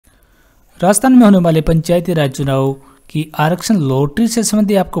राजस्थान में होने वाले पंचायती राज चुनाव की आरक्षण लॉटरी से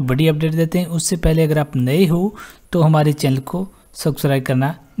संबंधित आपको बड़ी अपडेट देते हैं। उससे पहले अगर आप नए हो तो हमारे चैनल को सब्सक्राइब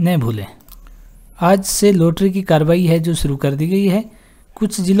करना न भूलें। आज से लॉटरी की कार्रवाई है जो शुरू कर दी गई है।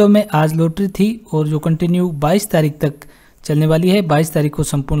 कुछ जिलों में आज लॉटरी थी और जो कंटिन्यू 22 तारीख तक चलने वाली है। 22 तारीख को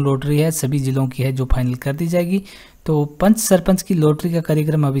संपूर्ण लॉटरी है, सभी जिलों की है जो फाइनल कर दी जाएगी। तो पंच सरपंच की लॉटरी का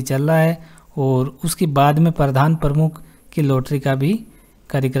कार्यक्रम अभी चल रहा है और उसके बाद में प्रधान प्रमुख की लॉटरी का भी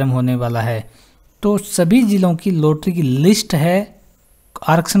कार्यक्रम होने वाला है। तो सभी जिलों की लॉटरी की लिस्ट है,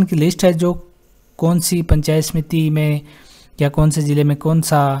 आरक्षण की लिस्ट है, जो कौन सी पंचायत समिति में या कौन से ज़िले में कौन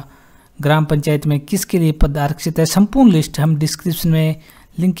सा ग्राम पंचायत में किसके लिए पद आरक्षित है, संपूर्ण लिस्ट हम डिस्क्रिप्शन में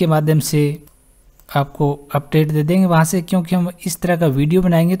लिंक के माध्यम से आपको अपडेट दे देंगे वहाँ से, क्योंकि हम इस तरह का वीडियो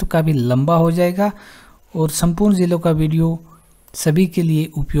बनाएंगे तो काफ़ी लंबा हो जाएगा और संपूर्ण ज़िलों का वीडियो सभी के लिए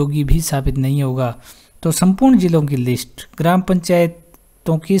उपयोगी भी साबित नहीं होगा। तो संपूर्ण जिलों की लिस्ट, ग्राम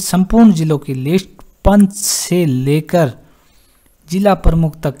पंचायतों की संपूर्ण जिलों की लिस्ट, पंच से लेकर जिला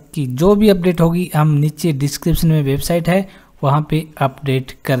प्रमुख तक की जो भी अपडेट होगी हम नीचे डिस्क्रिप्शन में वेबसाइट है वहाँ पे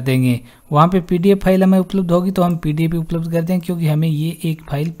अपडेट कर देंगे। वहाँ पे पीडीएफ फाइल हमें उपलब्ध होगी तो हम पीडीएफ भी उपलब्ध कर देंगे, क्योंकि हमें ये एक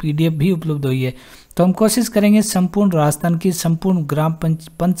फाइल पीडीएफ भी उपलब्ध हुई है। तो हम कोशिश करेंगे संपूर्ण राजस्थान की संपूर्ण ग्राम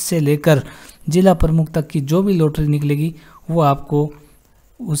पंच से लेकर जिला प्रमुख तक की जो भी लॉटरी निकलेगी वो आपको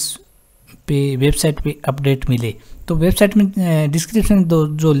उस पे वेबसाइट पे अपडेट मिले। तो वेबसाइट में डिस्क्रिप्शन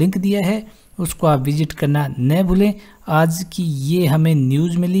में जो लिंक दिया है उसको आप विजिट करना न भूलें। आज की ये हमें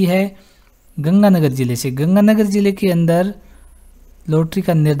न्यूज़ मिली है गंगानगर ज़िले से। गंगानगर ज़िले के अंदर लॉटरी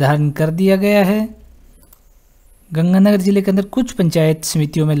का निर्धारण कर दिया गया है। गंगानगर ज़िले के अंदर कुछ पंचायत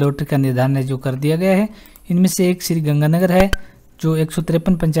समितियों में लॉटरी का निर्धारण है जो कर दिया गया है। इनमें से एक श्री गंगानगर है जो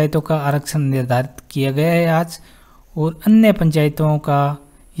 153 पंचायतों का आरक्षण निर्धारित किया गया है आज, और अन्य पंचायतों का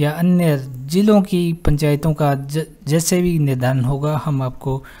या अन्य जिलों की पंचायतों का जैसे भी निर्धारण होगा हम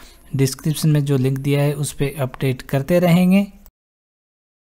आपको डिस्क्रिप्शन में जो लिंक दिया है उस पर अपडेट करते रहेंगे।